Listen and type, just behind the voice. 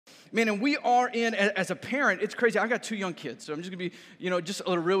Man, and we are in, as a parent, it's crazy. I got 2 young kids, so I'm just going to be, just a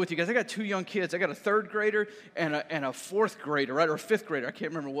little real with you guys. I got 2 young kids. I got a 3rd grader and a 4th grader, right, or a 5th grader. I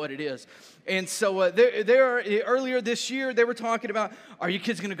can't remember what it is. And so earlier this year, they were talking about, are you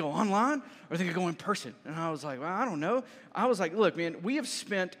kids going to go online or are they going to go in person? And I was like, well, I don't know. I was like, look, man, we have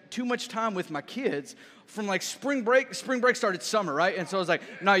spent too much time with my kids from like spring break. Spring break started summer, right? And so I was like,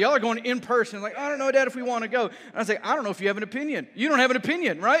 no, y'all are going in person. Like, I don't know, Dad, if we want to go. And I was like, I don't know if you have an opinion. You don't have an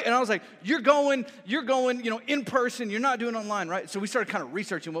opinion, right? And I was like, you're going, in person. You're not doing online, right? So we started kind of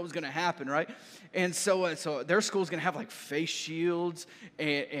researching what was going to happen, right? And so their school's going to have like face shields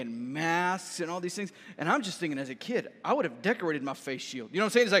and masks and all these things. And I'm just thinking, as a kid, I would have decorated my face shield. You know what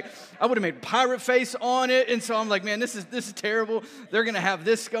I'm saying? It's like I would have made pirate face on it. And so I'm like, man, this is terrible. They're going to have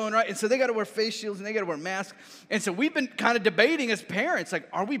this going, right? And so they got to wear face shields and they got to wear masks. And so we've been kind of debating as parents, like,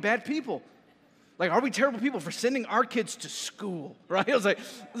 are we bad people? Like, are we terrible people for sending our kids to school, right? I was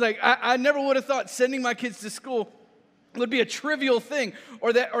like, I never would have thought sending my kids to school would be a trivial thing,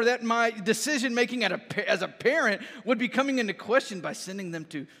 or that my decision making as a parent would be coming into question by sending them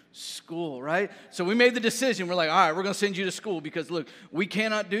to school, right? So we made the decision. We're like, all right, we're going to send you to school because, look, we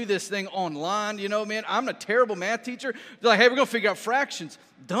cannot do this thing online. Man, I'm a terrible math teacher. They're like, hey, we're going to figure out fractions.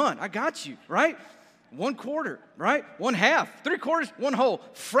 Done. I got you, right? 1/4, right? 1/2, 3/4, 1 whole,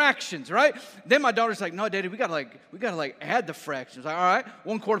 fractions, right? Then my daughter's like, no, Daddy, we gotta add the fractions. Like, all right,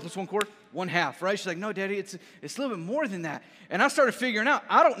 1/4 plus 1/4, 1/2, right? She's like, no, Daddy, it's a little bit more than that. And I started figuring out,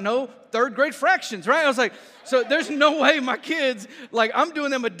 I don't know 3rd grade fractions, right? I was like, so there's no way my kids, like, I'm doing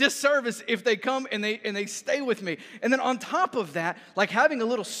them a disservice if they come and they stay with me. And then on top of that, like having a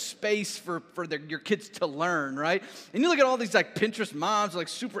little space for your kids to learn, right? And you look at all these like Pinterest moms, like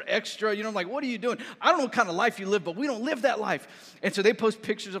super extra, like, what are you doing? I don't know what kind of life you live, but we don't live that life. And so they post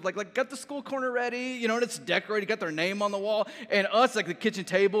pictures of like got the school corner ready, and it's decorated, got their name on the wall, and us like the kitchen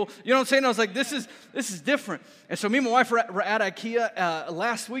table. You know what I'm saying? I was like, this is different. And so me and my wife were at IKEA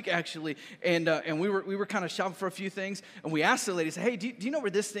last week actually, and we were kind of shopping for a few things, and we asked the lady, say, hey, do you know where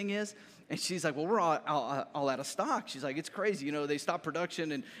this thing is? And she's like, well, we're all out of stock. She's like, it's crazy. They stopped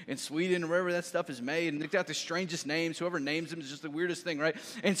production in Sweden or wherever that stuff is made. And they've got the strangest names. Whoever names them is just the weirdest thing, right?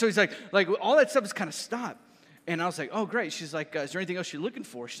 And so he's like all that stuff is kind of stopped. And I was like, oh, great. She's like, is there anything else you're looking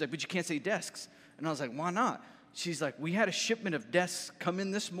for? She's like, but you can't say desks. And I was like, why not? She's like, we had a shipment of desks come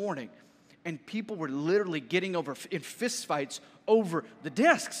in this morning, and people were literally getting in fist fights over the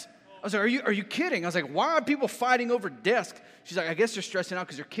desks. I was like, are you kidding? I was like, why are people fighting over desks? She's like, I guess they're stressing out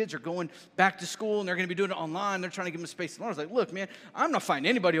because their kids are going back to school and they're going to be doing it online. They're trying to give them space to learn. I was like, look, man, I'm not fighting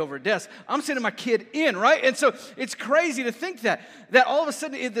anybody over a desk. I'm sending my kid in, right? And so it's crazy to think that all of a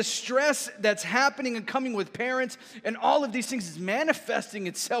sudden the stress that's happening and coming with parents and all of these things is manifesting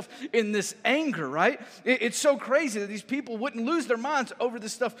itself in this anger, right? It's so crazy that these people wouldn't lose their minds over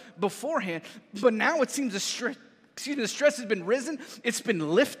this stuff beforehand, but now it seems the stress has been risen, it's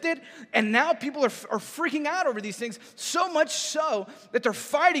been lifted, and now people are freaking out over these things, so much so that they're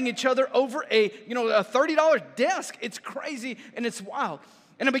fighting each other over a $30 desk. It's crazy and it's wild.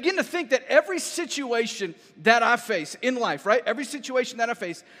 And I begin to think that every situation that I face in life, right? Every situation that I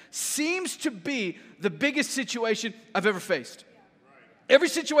face seems to be the biggest situation I've ever faced. Every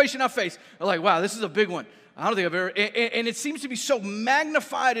situation I face, I'm like, wow, this is a big one. I don't think I've ever, and it seems to be so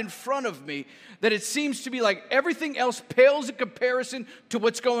magnified in front of me that it seems to be like everything else pales in comparison to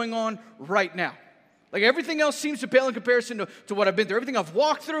what's going on right now. Like everything else seems to pale in comparison to what I've been through. Everything I've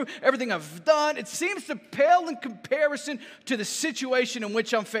walked through, everything I've done, it seems to pale in comparison to the situation in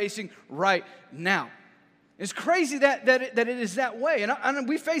which I'm facing right now. It's crazy that it is that way. And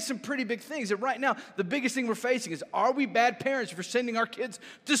we face some pretty big things. And right now, the biggest thing we're facing is, are we bad parents for sending our kids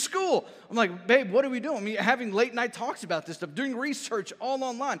to school? I'm like, babe, what are we doing? I mean, having late night talks about this stuff, doing research all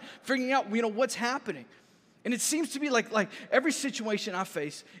online, figuring out, what's happening. And it seems to be like every situation I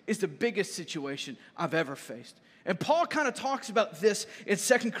face is the biggest situation I've ever faced. And Paul kind of talks about this in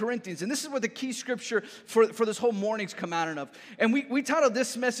 2 Corinthians. And this is where the key scripture for this whole morning's come out of. And we titled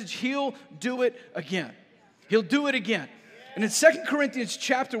this message, He'll Do It Again. He'll do it again. And in 2 Corinthians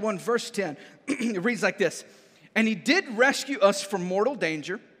chapter 1, verse 10, it reads like this. And he did rescue us from mortal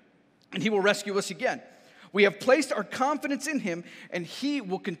danger, and he will rescue us again. We have placed our confidence in him, and he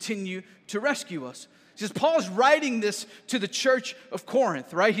will continue to rescue us. Says Paul's writing this to the church of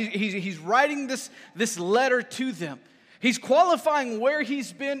Corinth, right? He's writing this letter to them. He's qualifying where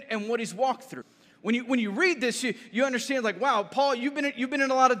he's been and what he's walked through. When you read this, you understand, like, wow, Paul, you've been in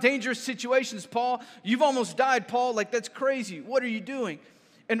a lot of dangerous situations, Paul. You've almost died, Paul. Like, that's crazy. What are you doing?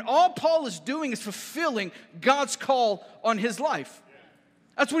 And all Paul is doing is fulfilling God's call on his life.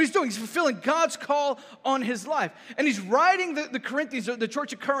 That's what he's doing. He's fulfilling God's call on his life. And he's writing the Corinthians, the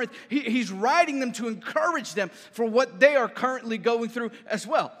church of Corinth, he's writing them to encourage them for what they are currently going through as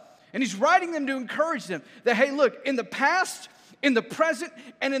well. And he's writing them to encourage them that, hey, look, in the past, in the present,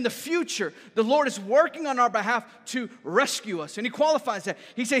 and in the future, the Lord is working on our behalf to rescue us. And he qualifies that.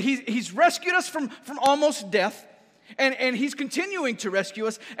 He said he's rescued us from almost death. And he's continuing to rescue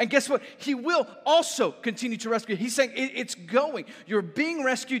us. And guess what? He will also continue to rescue. He's saying it's going. You're being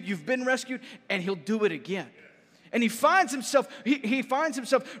rescued. You've been rescued. And he'll do it again. And he finds himself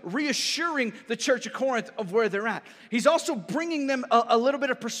reassuring the church of Corinth of where they're at. He's also bringing them a little bit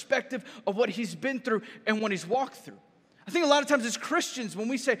of perspective of what he's been through and what he's walked through. I think a lot of times as Christians, when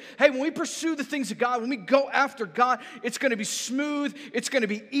we say, hey, when we pursue the things of God, when we go after God, it's going to be smooth, it's going to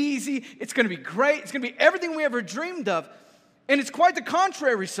be easy, it's going to be great, it's going to be everything we ever dreamed of. And it's quite the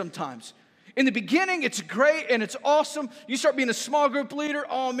contrary sometimes. In the beginning, it's great and it's awesome. You start being a small group leader,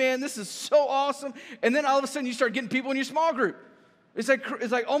 oh man, this is so awesome. And then all of a sudden you start getting people in your small group. It's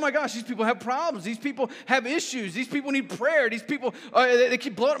like, oh my gosh, these people have problems. These people have issues. These people need prayer. These people, they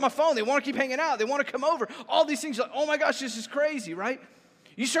keep blowing up my phone. They want to keep hanging out. They want to come over. All these things, like, oh my gosh, this is crazy, right?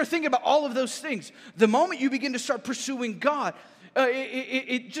 You start thinking about all of those things. The moment you begin to start pursuing God,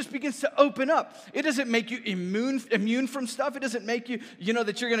 it just begins to open up. It doesn't make you immune from stuff. It doesn't make you,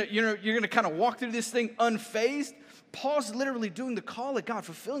 that you're gonna kind of walk through this thing unfazed. Paul's literally doing the call of God,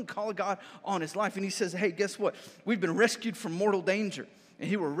 fulfilling the call of God on his life. And he says, hey, guess what? We've been rescued from mortal danger, and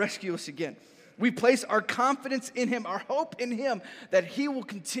he will rescue us again. We place our confidence in him, our hope in him, that he will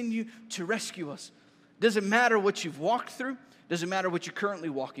continue to rescue us. Doesn't matter what you've walked through. Doesn't matter what you're currently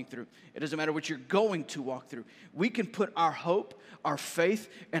walking through. It doesn't matter what you're going to walk through. We can put our hope, our faith,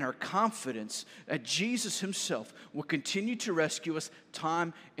 and our confidence that Jesus himself will continue to rescue us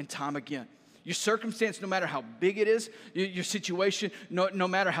time and time again. Your circumstance, no matter how big it is, your situation, no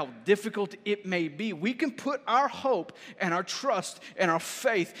matter how difficult it may be, we can put our hope and our trust and our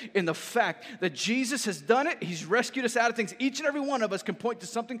faith in the fact that Jesus has done it. He's rescued us out of things. Each and every one of us can point to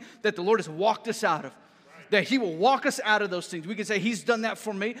something that the Lord has walked us out of. That he will walk us out of those things. We can say, he's done that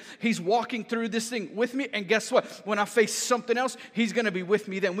for me. He's walking through this thing with me. And guess what? When I face something else, he's going to be with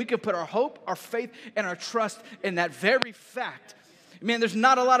me then. We can put our hope, our faith, and our trust in that very fact. Man, there's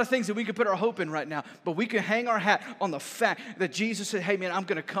not a lot of things that we can put our hope in right now, but we can hang our hat on the fact that Jesus said, hey, man, I'm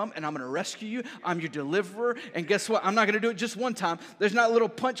going to come and I'm going to rescue you. I'm your deliverer. And guess what? I'm not going to do it just one time. There's not a little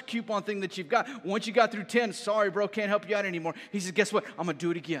punch coupon thing that you've got. Once you got through 10, sorry, bro, can't help you out anymore. He says, guess what? I'm going to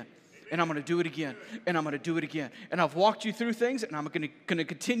do it again. And I'm going to do it again. And I'm going to do it again. And I've walked you through things, and I'm going to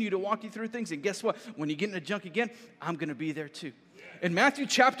continue to walk you through things. And guess what? When you get in the junk again, I'm going to be there too. In Matthew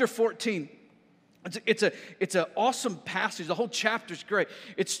chapter 14, it's an awesome passage. The whole chapter is great.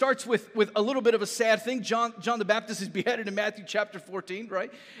 It starts with a little bit of a sad thing. John the Baptist is beheaded in Matthew chapter 14,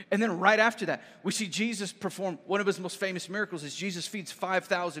 right? And then right after that, we see Jesus perform one of his most famous miracles is Jesus feeds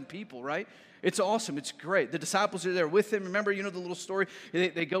 5,000 people, right? It's awesome. It's great. The disciples are there with him. Remember, the little story?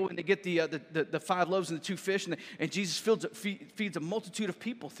 They go and they get the 5 loaves and the 2 fish, and Jesus feeds a multitude of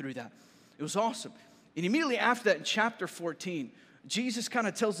people through that. It was awesome. And immediately after that, in chapter 14, Jesus kind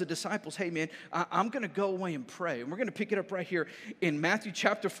of tells the disciples, hey, man, I'm going to go away and pray. And we're going to pick it up right here in Matthew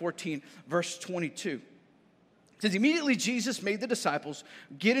chapter 14, verse 22. It says, immediately Jesus made the disciples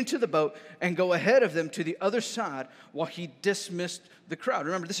get into the boat and go ahead of them to the other side while he dismissed the crowd.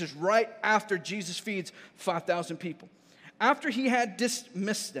 Remember, this is right after Jesus feeds 5,000 people. After he had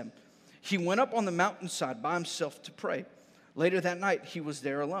dismissed them, he went up on the mountainside by himself to pray. Later that night, he was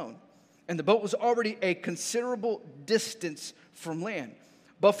there alone. And the boat was already a considerable distance from land,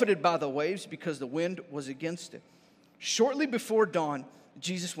 buffeted by the waves because the wind was against it. Shortly before dawn,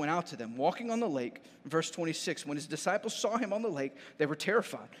 Jesus went out to them, walking on the lake. Verse 26, when his disciples saw him on the lake, they were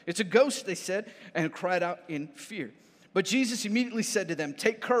terrified. It's a ghost, they said, and cried out in fear. But Jesus immediately said to them,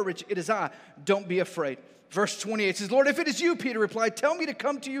 take courage, it is I, don't be afraid. Verse 28 says, Lord, if it is you, Peter replied, tell me to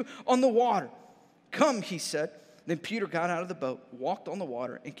come to you on the water. Come, he said. Then Peter got out of the boat, walked on the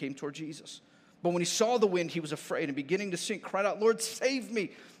water, and came toward Jesus. But when he saw the wind, he was afraid, and beginning to sink, cried out, Lord, save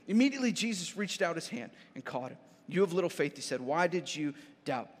me. Immediately Jesus reached out his hand and caught him. You have little faith, he said. Why did you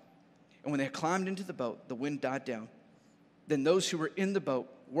doubt? And when they had climbed into the boat, the wind died down. Then those who were in the boat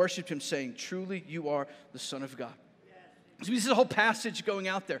worshiped him, saying, truly you are the Son of God. So this is a whole passage going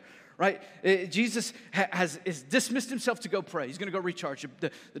out there, right? Jesus has dismissed himself to go pray. He's going to go recharge.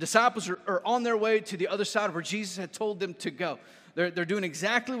 The disciples are on their way to the other side where Jesus had told them to go. They're doing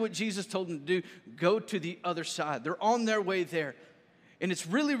exactly what Jesus told them to do. Go to the other side. They're on their way there. and it's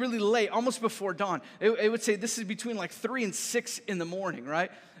really, really late, almost before dawn. It would say this is between like 3 and 6 in the morning,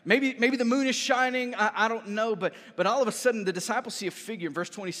 right? Maybe the moon is shining, I don't know, but all of a sudden the disciples see a figure in verse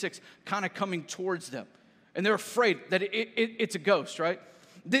 26 kind of coming towards them. And they're afraid that it's a ghost, right?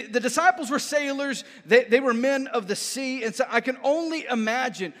 The disciples were sailors. They were men of the sea. And so I can only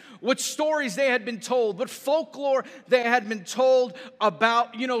imagine what stories they had been told, what folklore they had been told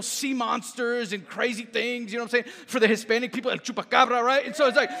about, sea monsters and crazy things, you know what I'm saying? For the Hispanic people, el chupacabra, right? And so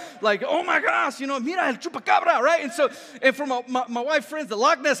it's like oh my gosh, mira el chupacabra, right? And for my wife friends, the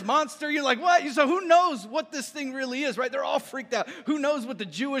Loch Ness Monster, you're like, what? So who knows what this thing really is, right? They're all freaked out. Who knows what the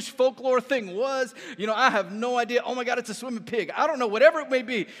Jewish folklore thing was? I have no idea. Oh my God, it's a swimming pig. I don't know, whatever it may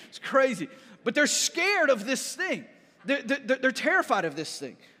be. It's crazy. But they're scared of this thing. They're terrified of this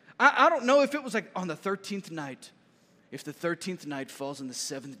thing. I don't know if it was like on the 13th night, if the 13th night falls on the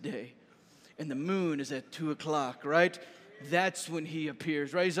 7th day and the moon is at 2 o'clock, right? That's when he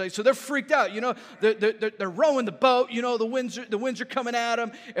appears, right? He's like, so they're freaked out, they're rowing the boat, the winds are coming at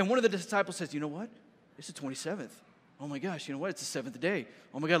them. And one of the disciples says, you know what? It's the 27th. Oh my gosh, you know what? It's the 7th day.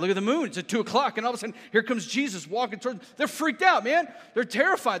 Oh my God, look at the moon. It's at 2 o'clock. And all of a sudden, here comes Jesus walking towards them. They're freaked out, man. They're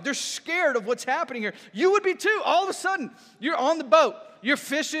terrified. They're scared of what's happening here. You would be too. All of a sudden, you're on the boat. You're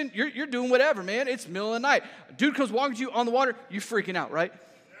fishing. You're doing whatever, man. It's middle of the night. A dude comes walking to you on the water. You're freaking out, right?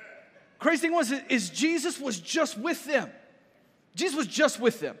 Crazy thing is Jesus was just with them. Jesus was just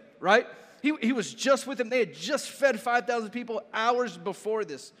with them, right? He was just with them. They had just fed 5,000 people hours before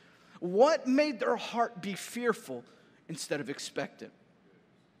this. What made their heart be fearful instead of expectant?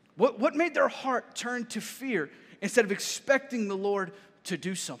 What made their heart turn to fear instead of expecting the Lord to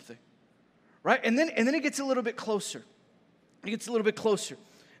do something? Right? And then it gets a little bit closer. It gets a little bit closer.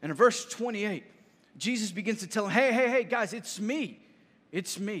 And in verse 28, Jesus begins to tell them, hey, guys, it's me.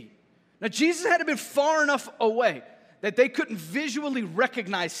 It's me. Now, Jesus had been far enough away that they couldn't visually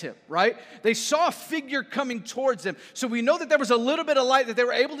recognize him, right? They saw a figure coming towards them. So we know that there was a little bit of light, that they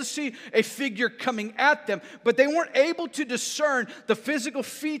were able to see a figure coming at them, but they weren't able to discern the physical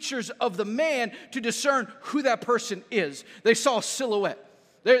features of the man to discern who that person is. They saw a silhouette.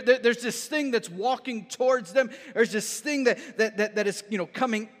 There's this thing that's walking towards them. There's this thing that is,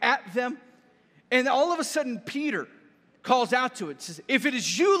 coming at them. And all of a sudden, Peter calls out to it, says, if it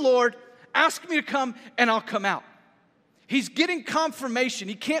is you, Lord, ask me to come and I'll come out. He's getting confirmation.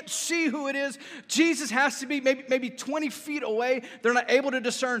 He can't see who it is. Jesus has to be maybe 20 feet away. They're not able to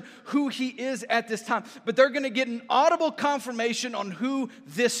discern who he is at this time. But they're going to get an audible confirmation on who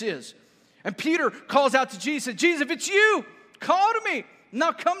this is. And Peter calls out to Jesus, Jesus, if it's you, call to me, and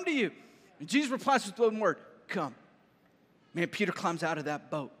I'll come to you. And Jesus replies with one word, come. Man, Peter climbs out of that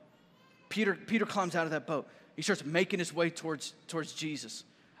boat. Peter climbs out of that boat. He starts making his way towards Jesus.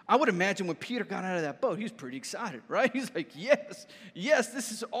 I would imagine when Peter got out of that boat, he was pretty excited, right? He's like, yes,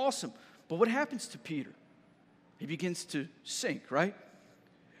 this is awesome. But what happens to Peter? He begins to sink, right?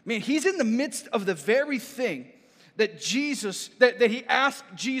 Man, he's in the midst of the very thing that he asked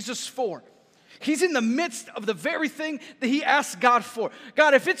Jesus for. He's in the midst of the very thing that he asked God for.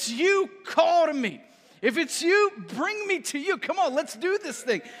 God, if it's you, call to me. If it's you, bring me to you. Come on, let's do this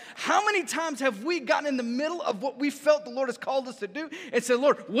thing. How many times have we gotten in the middle of what we felt the Lord has called us to do and said,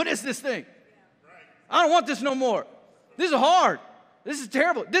 Lord, what is this thing? I don't want this no more. This is hard. This is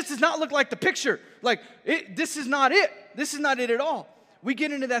terrible. This does not look like the picture. This is not it. This is not it at all. We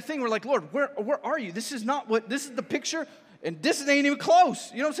get into that thing. We're like, Lord, where are you? This is the picture. And this ain't even close.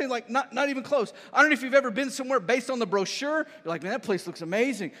 You know what I'm saying? Like, not even close. I don't know if you've ever been somewhere based on the brochure. You're like, man, that place looks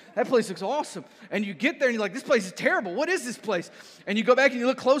amazing. That place looks awesome. And you get there and you're like, this place is terrible. What is this place? And you go back and you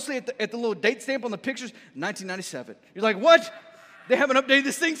look closely at the little date stamp on the pictures, 1997. You're like, what? They haven't updated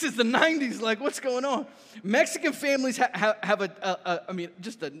this thing since the 90s. Like, what's going on? Mexican families have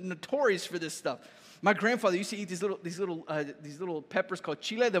just a notorious for this stuff. My grandfather used to eat these little peppers called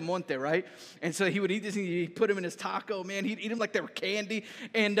chile de monte, right? And so he would eat this and he'd put them in his taco, man. He'd eat them like they were candy.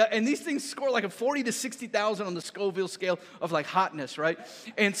 And these things score like a 40 to 60,000 on the Scoville scale of like hotness, right?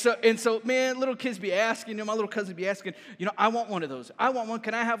 And so, man, little kids be asking, my little cousin be asking, I want one of those. I want one.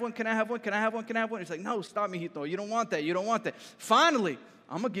 Can I have one? Can I have one? Can I have one? Can I have one? He's like, no, stop, mijito. You don't want that. You don't want that. Finally,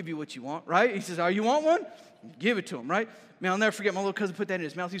 I'm going to give you what you want, right? He says, oh, you want one? Give it to him, right? Man, I'll never forget my little cousin put that in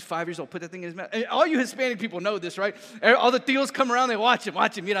his mouth. He's 5 years old. Put that thing in his mouth. And all you Hispanic people know this, right? All the tios come around. They watch him.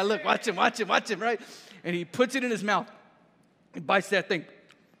 Watch him, right? And he puts it in his mouth. He bites that thing.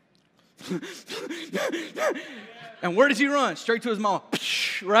 And where does he run? Straight to his mama,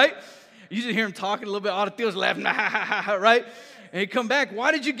 right? You just hear him talking a little bit. All the tios laughing, right? And he come back.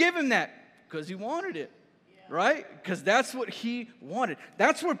 Why did you give him that? Because he wanted it, right? Because that's what he wanted.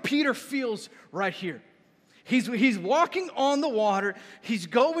 That's what Peter feels right here. He's walking on the water. He's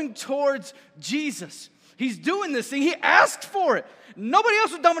going towards Jesus. He's doing this thing. He asked for it. Nobody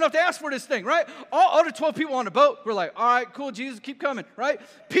else was dumb enough to ask for this thing, right? All other 12 people on the boat were like, all right, cool, Jesus, keep coming, right?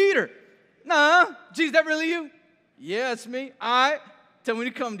 Peter, nah, Jesus, that really you? Yeah, it's me. All right, tell me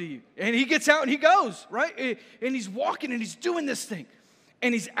to come to you. And he gets out and he goes, right? And he's walking and he's doing this thing.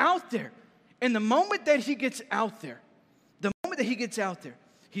 And he's out there. And the moment that he gets out there,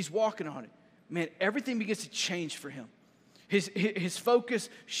 he's walking on it. Man, everything begins to change for him. His focus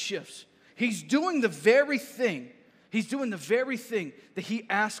shifts. He's doing the very thing that he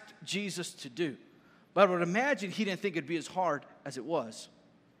asked Jesus to do. But I would imagine he didn't think it'd be as hard as it was.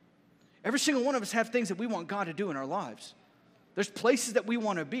 Every single one of us have things that we want God to do in our lives. There's places that we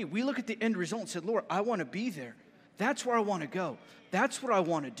want to be. We look at the end result and say, Lord, I want to be there. That's where I want to go. That's what I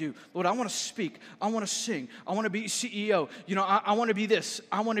want to do. Lord, I want to speak. I want to sing. I want to be CEO. You know, I want to be this.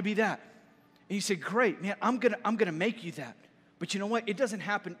 I want to be that. And you say, great, man, I'm gonna make you that. But you know what? It doesn't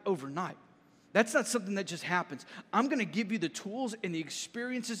happen overnight. That's not something that just happens. I'm going to give you the tools and the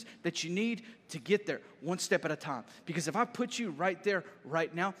experiences that you need to get there, one step at a time. Because if I put you right there,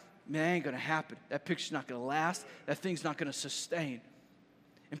 right now, man, that ain't going to happen. That picture's not going to last. That thing's not going to sustain.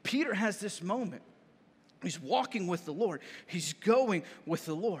 And Peter has this moment. He's walking with the Lord. He's going with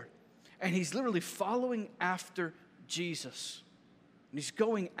the Lord. And he's literally following after Jesus. And he's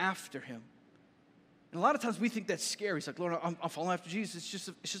going after him. And a lot of times we think that's scary. It's like, Lord, I'm following after Jesus.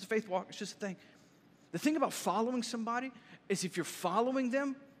 It's just a faith walk. It's just a thing. The thing about following somebody is if you're following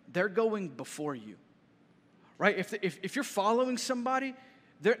them, they're going before you, right? If you're following somebody,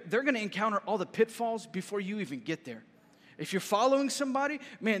 they're going to encounter all the pitfalls before you even get there. If you're following somebody,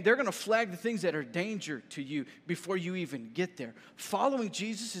 man, they're going to flag the things that are danger to you before you even get there. Following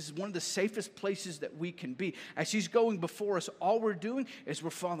Jesus is one of the safest places that we can be. As he's going before us, all we're doing is we're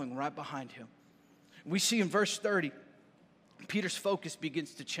following right behind him. We see in verse 30, Peter's focus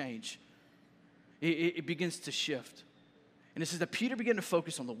begins to change. It begins to shift. And it says that Peter began to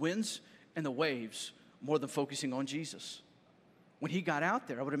focus on the winds and the waves more than focusing on Jesus. When he got out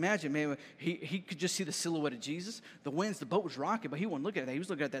there, I would imagine, man, he could just see the silhouette of Jesus. The winds, the boat was rocking, but he wasn't looking at that. He was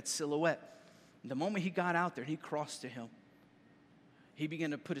looking at that silhouette. And the moment he got out there and he crossed to him, he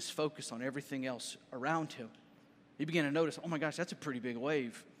began to put his focus on everything else around him. He began to notice, oh my gosh, that's a pretty big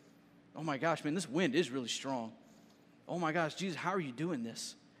wave. Oh my gosh, man, this wind is really strong. Oh my gosh, Jesus, how are you doing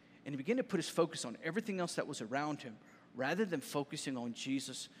this? And he began to put his focus on everything else that was around him rather than focusing on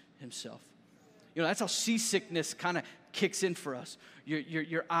Jesus himself. You know, that's how seasickness kind of kicks in for us.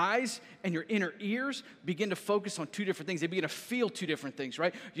 Your eyes and your inner ears begin to focus on two different things. They begin to feel two different things,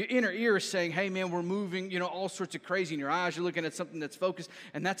 right? Your inner ear is saying, hey, man, we're moving, you know, all sorts of crazy. And your eyes are looking at something that's focused.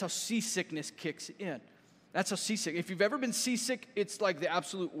 And that's how seasickness kicks in. That's how seasick. If you've ever been seasick, it's like the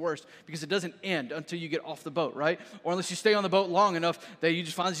absolute worst because it doesn't end until you get off the boat, right? Or unless you stay on the boat long enough that you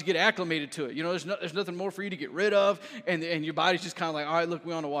just finally just get acclimated to it. You know, there's nothing more for you to get rid of, and your body's just kind of like, all right, look,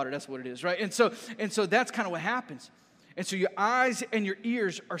 we're on the water. That's what it is, right? And so that's kind of what happens. And so your eyes and your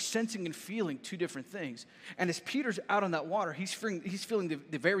ears are sensing and feeling two different things. And as Peter's out on that water, he's feeling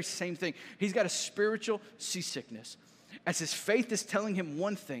the very same thing. He's got a spiritual seasickness. As his faith is telling him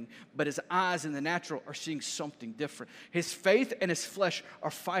one thing, but his eyes in the natural are seeing something different. His faith and his flesh are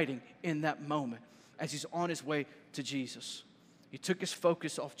fighting in that moment as he's on his way to Jesus. He took his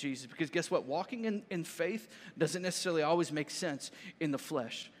focus off Jesus because guess what? Walking in faith doesn't necessarily always make sense in the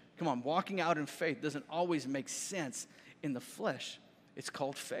flesh. Come on, walking out in faith doesn't always make sense in the flesh. It's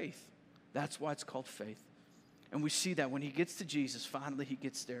called faith. That's why it's called faith. And we see that when he gets to Jesus, finally he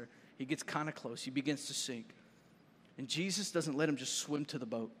gets there. He gets kind of close. He begins to sink. And Jesus doesn't let him just swim to the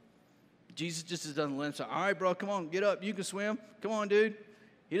boat. Jesus just doesn't let him say, all right, bro, come on, get up. You can swim. Come on, dude.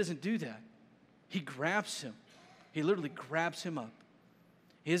 He doesn't do that. He grabs him. He literally grabs him up.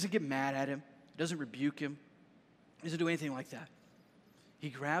 He doesn't get mad at him. He doesn't rebuke him. He doesn't do anything like that. He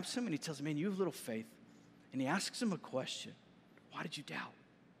grabs him and he tells him, man, you have little faith. And he asks him a question. Why did you doubt?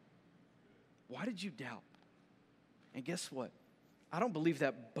 Why did you doubt? And guess what? I don't believe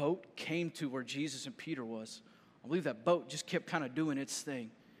that boat came to where Jesus and Peter was. I believe that boat just kept kind of doing its thing.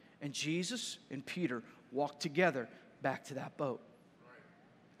 And Jesus and Peter walked together back to that boat.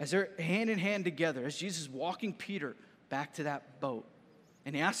 As they're hand in hand together, as Jesus is walking Peter back to that boat.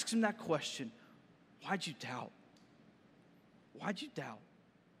 And he asks him that question, why'd you doubt? Why'd you doubt?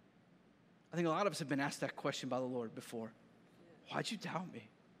 I think a lot of us have been asked that question by the Lord before. Why'd you doubt me?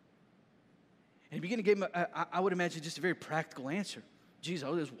 And he began to give him, I would imagine, just a very practical answer. Jesus,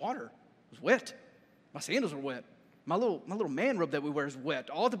 oh, there's water. It was wet. My sandals are wet. My little man robe that we wear is wet.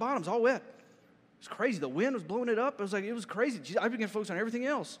 All at the bottom's all wet. It's crazy. The wind was blowing it up. It was crazy. I began to focus on everything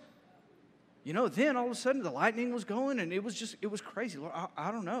else. Then all of a sudden the lightning was going, and it was crazy. Lord,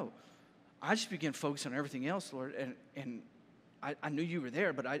 I don't know. I just began focusing on everything else, Lord, and I knew you were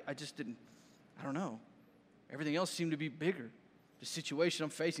there, but I just didn't, I don't know. Everything else seemed to be bigger. The situation I'm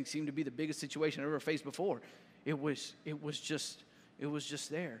facing seemed to be the biggest situation I've ever faced before. It was just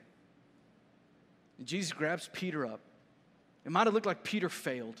there. And Jesus grabs Peter up. It might have looked like Peter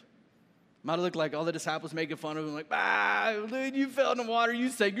failed. It might have looked like all the disciples making fun of him, like, dude, you fell in the water, you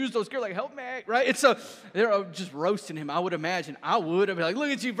sank, you're so scared, like, help me, right? And so they're just roasting him. I would imagine. I would have been like, look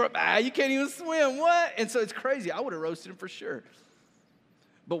at you, bro, you can't even swim, what? And so it's crazy. I would have roasted him for sure.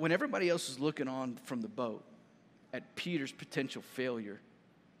 But when everybody else was looking on from the boat at Peter's potential failure,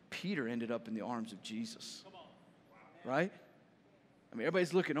 Peter ended up in the arms of Jesus, right? I mean,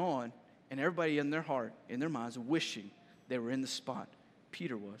 everybody's looking on, and everybody in their heart, in their minds, wishing they were in the spot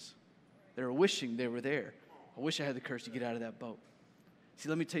Peter was. They were wishing they were there. I wish I had the courage to get out of that boat. See,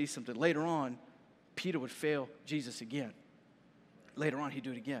 let me tell you something. Later on, Peter would fail Jesus again. Later on, he'd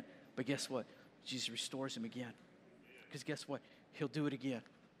do it again. But guess what? Jesus restores him again. Because guess what? He'll do it again.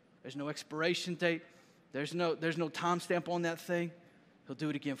 There's no expiration date. There's no timestamp on that thing. He'll do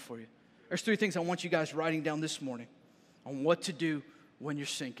it again for you. There's 3 things I want you guys writing down this morning on what to do when you're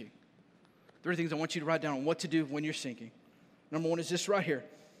sinking. 3 things I want you to write down on what to do when you're sinking. Number 1 is this right here,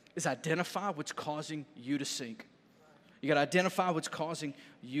 is identify what's causing you to sink. You got to identify what's causing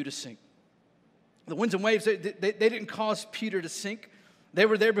you to sink. The winds and waves, they didn't cause Peter to sink. They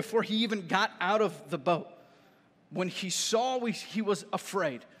were there before he even got out of the boat. When he saw, he was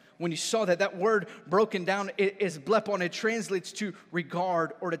afraid. When he saw that word broken down is blepon, it translates to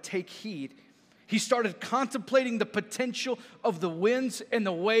regard or to take heed. He started contemplating the potential of the winds and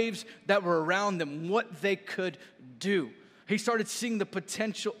the waves that were around them, what they could do. He started seeing the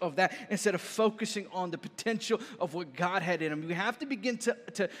potential of that instead of focusing on the potential of what God had in him. We have to begin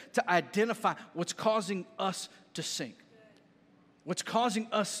to identify what's causing us to sink. What's causing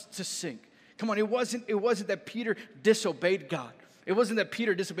us to sink. Come on, it wasn't that Peter disobeyed God. It wasn't that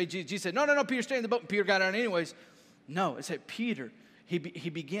Peter disobeyed Jesus. Jesus said, no, Peter, stay in the boat. And Peter got out anyways. No, it said Peter, he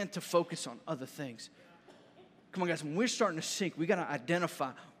began to focus on other things. Come on, guys, when we're starting to sink, we got to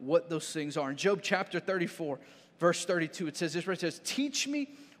identify what those things are. In Job chapter 34, verse 32, it says this, where it says, teach me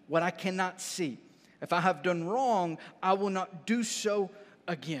what I cannot see. If I have done wrong, I will not do so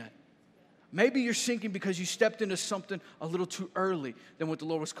again. Maybe you're sinking because you stepped into something a little too early than what the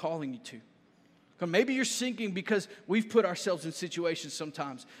Lord was calling you to. Maybe you're sinking because we've put ourselves in situations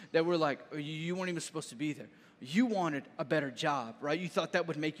sometimes that we're like, you weren't even supposed to be there. You wanted a better job, right? You thought that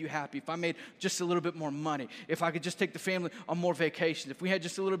would make you happy. If I made just a little bit more money, if I could just take the family on more vacations, if we had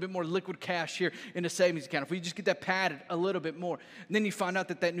just a little bit more liquid cash here in the savings account, if we just get that padded a little bit more. And then you find out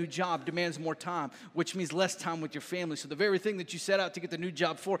that new job demands more time, which means less time with your family. So the very thing that you set out to get the new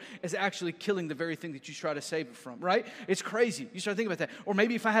job for is actually killing the very thing that you try to save it from, right? It's crazy. You start thinking about that. Or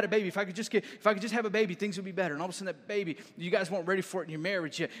maybe if I had a baby, if I could just have a baby, things would be better. And all of a sudden that baby, you guys weren't ready for it in your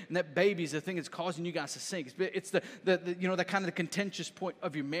marriage yet. And that baby is the thing that's causing you guys to sink. It's the kind of the contentious point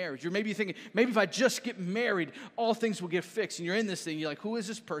of your marriage. Or maybe you're thinking, maybe if I just get married, all things will get fixed. And you're in this thing, you're like, who is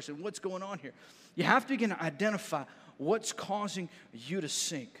this person? What's going on here? You have to begin to identify what's causing you to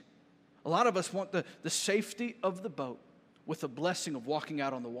sink. A lot of us want the safety of the boat with the blessing of walking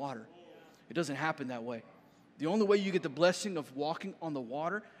out on the water. It doesn't happen that way. The only way you get the blessing of walking on the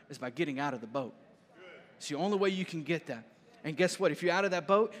water is by getting out of the boat. It's the only way you can get that. And guess what? If you're out of that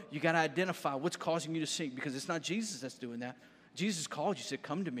boat, you got to identify what's causing you to sink, because it's not Jesus that's doing that. Jesus called you, said,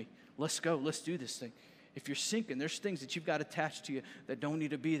 come to me. Let's go. Let's do this thing. If you're sinking, there's things that you've got attached to you that don't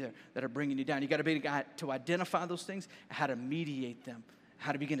need to be there, that are bringing you down. You got to be able to identify those things, how to mediate them,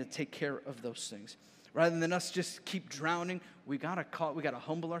 how to begin to take care of those things. Rather than us just keep drowning, we got to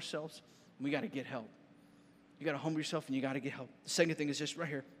humble ourselves, and we got to get help. You got to humble yourself, and you got to get help. The second thing is just right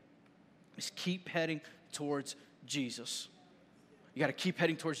here, is keep heading towards Jesus. You got to keep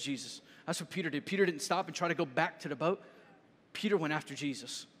heading towards Jesus. That's what Peter did. Peter didn't stop and try to go back to the boat. Peter went after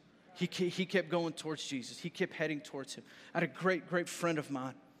Jesus. He kept going towards Jesus. He kept heading towards him. I had a great friend of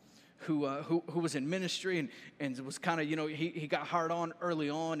mine who was in ministry and was kind of, he got hired on early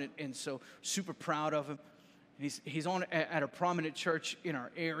on, and so super proud of him. And he's on at a prominent church in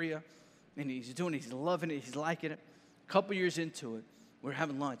our area, and he's loving it, he's liking it. A couple years into it, we're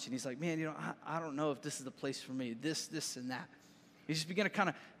having lunch, and he's like, man, I don't know if this is the place for me, this, and that. He just began to kind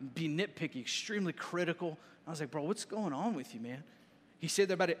of be nitpicky, extremely critical. I was like, bro, what's going on with you, man? He stayed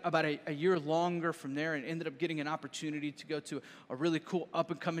there about a year longer from there and ended up getting an opportunity to go to a really cool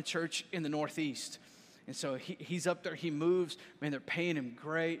up-and-coming church in the Northeast. And so he's up there, he moves, man, they're paying him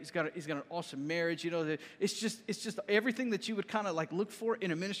great. He's got an awesome marriage, it's just everything that you would kind of like look for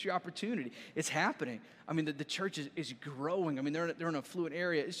in a ministry opportunity. It's happening. I mean, the church is growing. I mean, they're in an affluent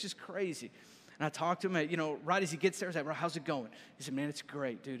area. It's just crazy. And I talked to him, right as he gets there, I was like, bro, how's it going? He said, man, it's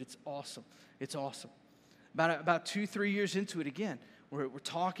great, dude. It's awesome. It's awesome. About 2-3 years into it again, we're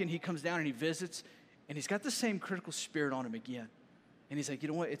talking, he comes down and he visits, and he's got the same critical spirit on him again. And he's like, you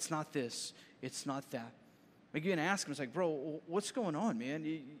know what? It's not this. It's not that. Again, ask him, it's like, bro, what's going on,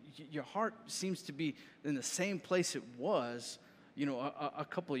 man? Your heart seems to be in the same place it was, a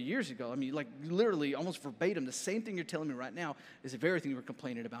couple of years ago. I mean, like literally almost verbatim, the same thing you're telling me right now is the very thing you were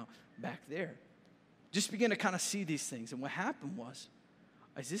complaining about back there. Just begin to kind of see these things. And what happened was,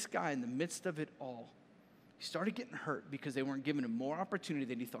 as this guy in the midst of it all, he started getting hurt because they weren't giving him more opportunity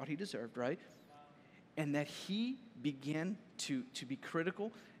than he thought he deserved, right? And that he began to be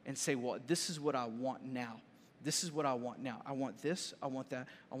critical and say, well, this is what I want now. This is what I want now. I want this, I want that,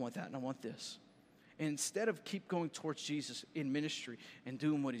 I want that, and I want this. And instead of keep going towards Jesus in ministry and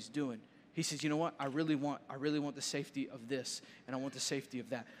doing what he's doing, he says, you know what? I really want the safety of this, and I want the safety of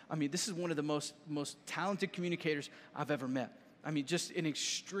that. I mean, this is one of the most talented communicators I've ever met. I mean, just an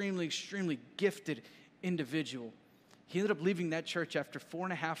extremely, extremely gifted individual. He ended up leaving that church after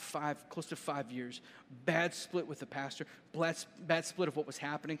 4.5, close to 5 years. Bad split with the pastor, bad split of what was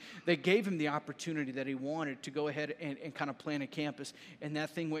happening. They gave him the opportunity that he wanted to go ahead and kind of plan a campus, and that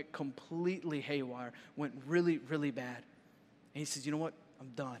thing went completely haywire, went really, really bad. And he says, you know what?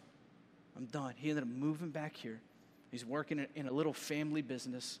 I'm done. He ended up moving back here. He's working in a little family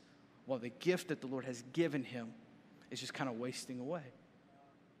business while the gift that the Lord has given him is just kind of wasting away.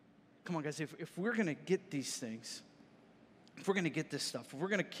 Come on, guys, if we're going to get these things, if we're going to get this stuff, if we're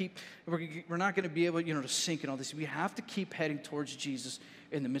going to keep, we're not going to be able, to sink in all this. We have to keep heading towards Jesus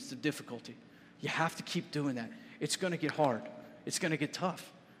in the midst of difficulty. You have to keep doing that. It's going to get hard. It's going to get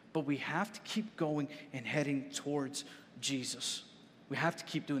tough. But we have to keep going and heading towards Jesus. We have to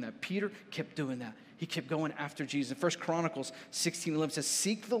keep doing that. Peter kept doing that. He kept going after Jesus. 1 Chronicles 16:11 says,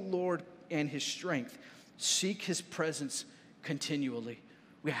 seek the Lord and his strength. Seek his presence continually.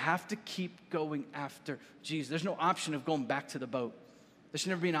 We have to keep going after Jesus. There's no option of going back to the boat. There should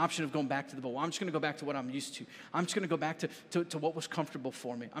never be an option of going back to the boat. Well, I'm just going to go back to what I'm used to. I'm just going to go back to what was comfortable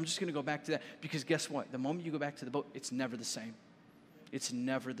for me. I'm just going to go back to that because guess what? The moment you go back to the boat, it's never the same. It's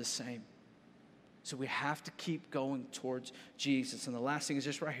never the same. So we have to keep going towards Jesus. And the last thing is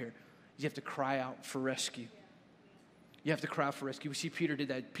just right here. You have to cry out for rescue. You have to cry out for rescue. We see Peter did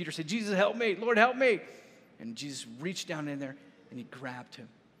that. Peter said, Jesus, help me. Lord, help me. And Jesus reached down in there and he grabbed him.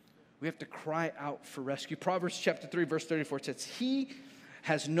 We have to cry out for rescue. Proverbs chapter 3, verse 34 says, he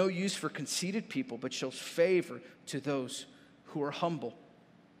has no use for conceited people, but shows favor to those who are humble.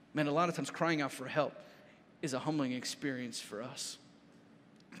 Man, a lot of times crying out for help is a humbling experience for us.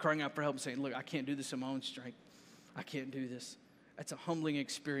 Crying out for help and saying, look, I can't do this in my own strength. I can't do this. That's a humbling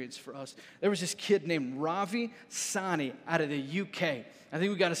experience for us. There was this kid named Ravi Sani out of the UK. I think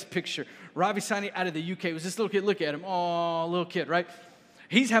we got his picture. Ravi Sani out of the UK. It was this little kid. Look at him. Oh, little kid, right?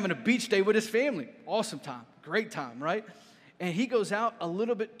 He's having a beach day with his family. Awesome time. Great time, right? And he goes out a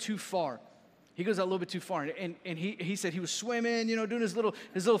little bit too far. And he said he was swimming, doing his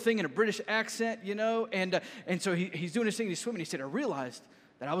little thing in a British accent, and so he's doing his thing and he's swimming. He said, I realized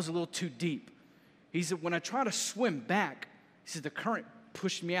that I was a little too deep. He said, when I try to swim back, he said, the current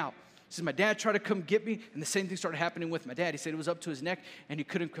pushed me out. He said, my dad tried to come get me, and the same thing started happening with my dad. He said it was up to his neck, and he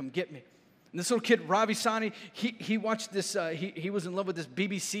couldn't come get me. And this little kid, Ravi Sani, he watched this, he was in love with this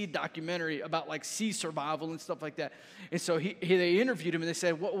BBC documentary about like sea survival and stuff like that. And so they interviewed him and they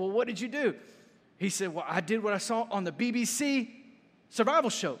said, well, what did you do? He said, well, I did what I saw on the BBC survival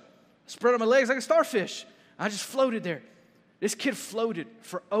show. I spread out my legs like a starfish. I just floated there. This kid floated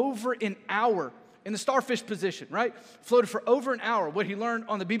for over an hour in the starfish position, right? Floated for over an hour, what he learned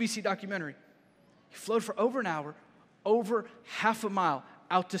on the BBC documentary. He floated for over an hour, over half a mile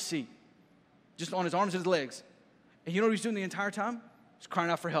out to sea, just on his arms and his legs. And you know what he was doing the entire time? He was crying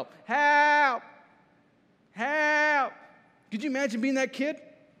out for help. Help! Help! Could you imagine being that kid?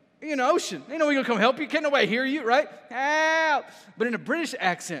 You're in the ocean. Ain't nobody gonna come help you. Can't nobody hear you, right? Help! But in a British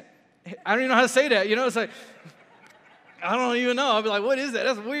accent. I don't even know how to say that. It's like, I don't even know. I'll be like, what is that?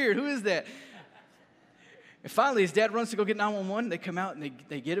 That's weird. Who is that? And finally, his dad runs to go get 911. They come out and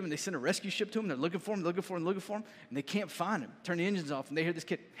they get him and they send a rescue ship to him. They're looking for him, and they can't find him. Turn the engines off and they hear this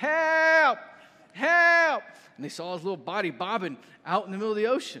kid, help! Help! And they saw his little body bobbing out in the middle of the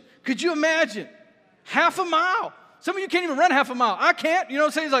ocean. Could you imagine? Half a mile. Some of you can't even run half a mile. I can't. You know what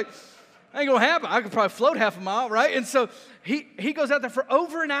I'm saying? He's like, ain't gonna happen. I could probably float half a mile, right? And so he goes out there for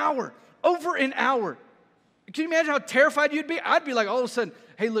over an hour. Can you imagine how terrified you'd be? I'd be like, all of a sudden,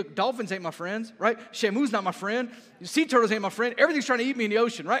 hey, look, dolphins ain't my friends, right? Shamu's not my friend. Sea turtles ain't my friend. Everything's trying to eat me in the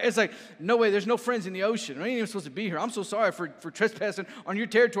ocean, right? It's like, no way, there's no friends in the ocean. I ain't even supposed to be here. I'm so sorry for trespassing on your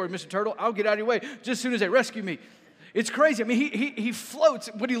territory, Mr. Turtle. I'll get out of your way just as soon as they rescue me. It's crazy. I mean, he floats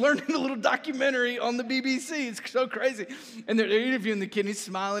what he learned in the little documentary on the BBC. It's so crazy. And they're interviewing the kid, and he's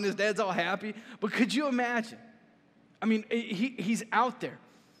smiling. His dad's all happy. But could you imagine? I mean, he's out there.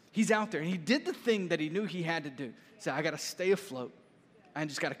 He's out there, and he did the thing that he knew he had to do. He said, I got to stay afloat. I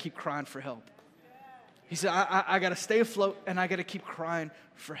just got to keep crying for help. He said, I got to stay afloat, and I got to keep crying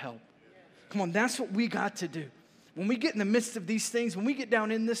for help. Come on, that's what we got to do. When we get in the midst of these things, when we get down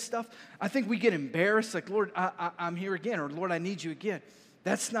in this stuff, I think we get embarrassed, like, Lord, I'm here again, or Lord, I need you again.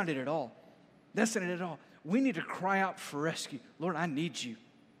 That's not it at all. That's not it at all. We need to cry out for rescue. Lord, I need you.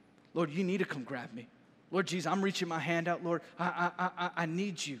 Lord, you need to come grab me. Lord Jesus, I'm reaching my hand out. Lord, I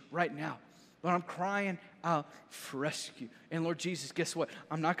need you right now. Lord, I'm crying out for rescue. And Lord Jesus, guess what?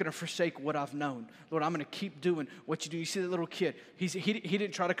 I'm not going to forsake what I've known. Lord, I'm going to keep doing what you do. You see that little kid? He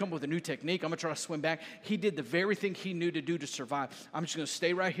didn't try to come up with a new technique. I'm going to try to swim back. He did the very thing he knew to do to survive. I'm just going to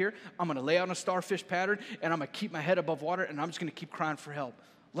stay right here. I'm going to lay out a starfish pattern, and I'm going to keep my head above water, and I'm just going to keep crying for help.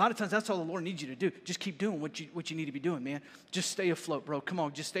 A lot of times, that's all the Lord needs you to do. Just keep doing what you need to be doing, man. Just stay afloat, bro. Come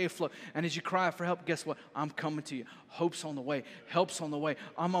on, just stay afloat. And as you cry for help, guess what? I'm coming to you. Hope's on the way. Help's on the way.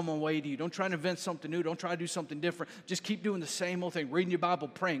 I'm on my way to you. Don't try to invent something new. Don't try to do something different. Just keep doing the same old thing. Reading your Bible,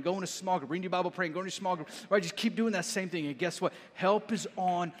 praying. Going to small group. Reading your Bible, praying. Going to small group. Right? Just keep doing that same thing. And guess what? Help is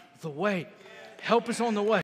on the way. Help is on the way.